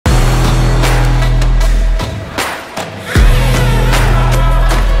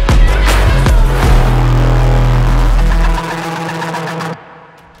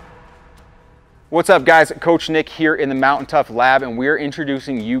What's up guys, Coach Nick here in the Mountain Tough Lab, and we're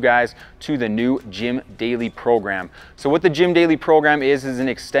introducing you guys to the new GYM Daily program. So what the GYM Daily program is an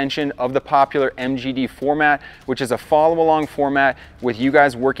extension of the popular MGD format, which is a follow along format with you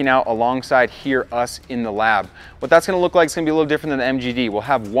guys working out alongside us in the lab. What that's gonna look like is gonna be a little different than the MGD. We'll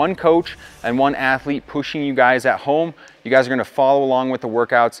have one coach and one athlete pushing you guys at home. You guys are gonna follow along with the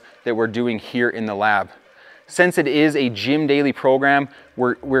workouts that we're doing here in the lab. Since it is a GYM Daily program,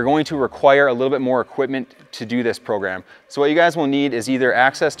 we're going to require a little bit more equipment to do this program. So what you guys will need is either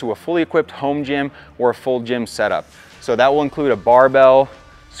access to a fully equipped home gym or a full gym setup. So that will include a barbell,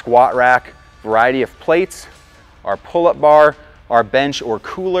 squat rack, variety of plates, our pull-up bar, our bench or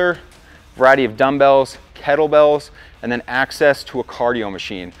cooler, variety of dumbbells, kettlebells, and then access to a cardio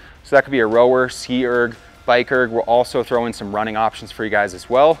machine. So that could be a rower, ski erg, bike erg. We'll also throw in some running options for you guys as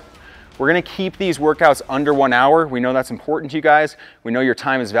well. We're gonna keep these workouts under 1 hour. We know that's important to you guys. We know your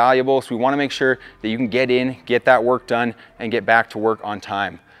time is valuable, so we wanna make sure that you can get in, get that work done, and get back to work on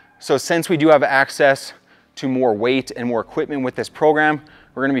time. So since we do have access to more weight and more equipment with this program,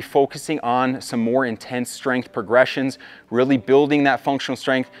 we're gonna be focusing on some more intense strength progressions, really building that functional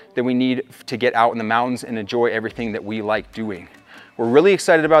strength that we need to get out in the mountains and enjoy everything that we like doing. We're really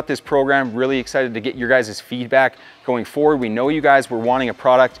excited about this program, really excited to get your guys' feedback going forward. We know you guys were wanting a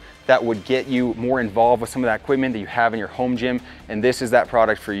product that would get you more involved with some of that equipment that you have in your home gym, and this is that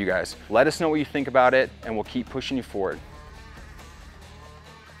product for you guys. Let us know what you think about it, and we'll keep pushing you forward.